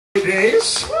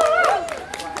Days,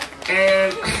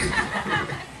 and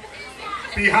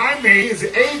behind me is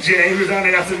AJ, who's on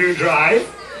the afternoon drive,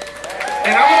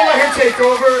 and I'm going to let him take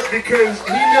over because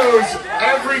he knows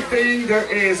everything there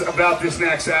is about this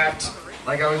next act.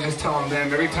 Like I was just telling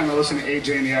them, every time I listen to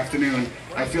AJ in the afternoon,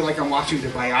 I feel like I'm watching the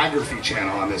biography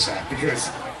channel on this act because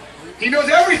he knows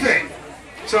everything.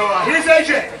 So here's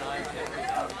AJ.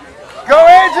 Go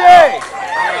AJ!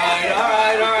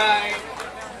 All right.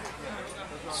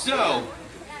 So,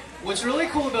 what's really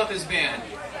cool about this band,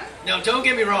 now don't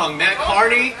get me wrong, Matt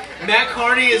Carney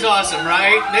is awesome,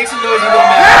 right? Make some noise and go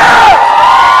Matt.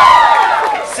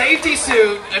 Safety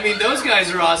Suit, I mean, those guys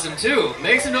are awesome too.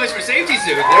 Make some noise for Safety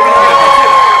Suit, they're gonna be up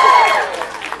there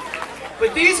too.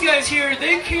 But these guys here,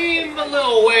 they came a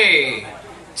little way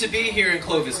to be here in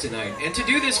Clovis tonight, and to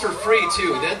do this for free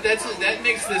too. That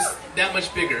makes this that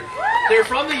much bigger. They're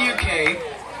from the UK.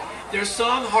 Their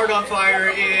song "Heart on Fire"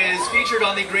 is featured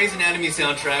on the Grey's Anatomy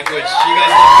soundtrack, which you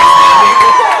guys love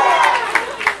Grey's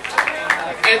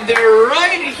Anatomy. And they're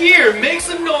right here. Make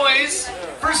some noise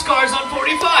for Scars on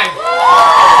 45.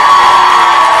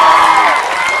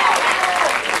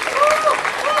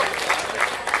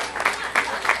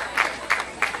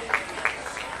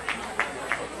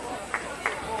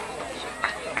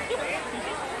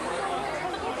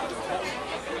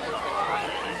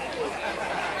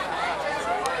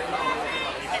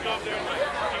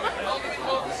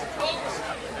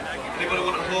 Anybody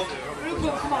want to hold?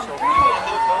 Come on.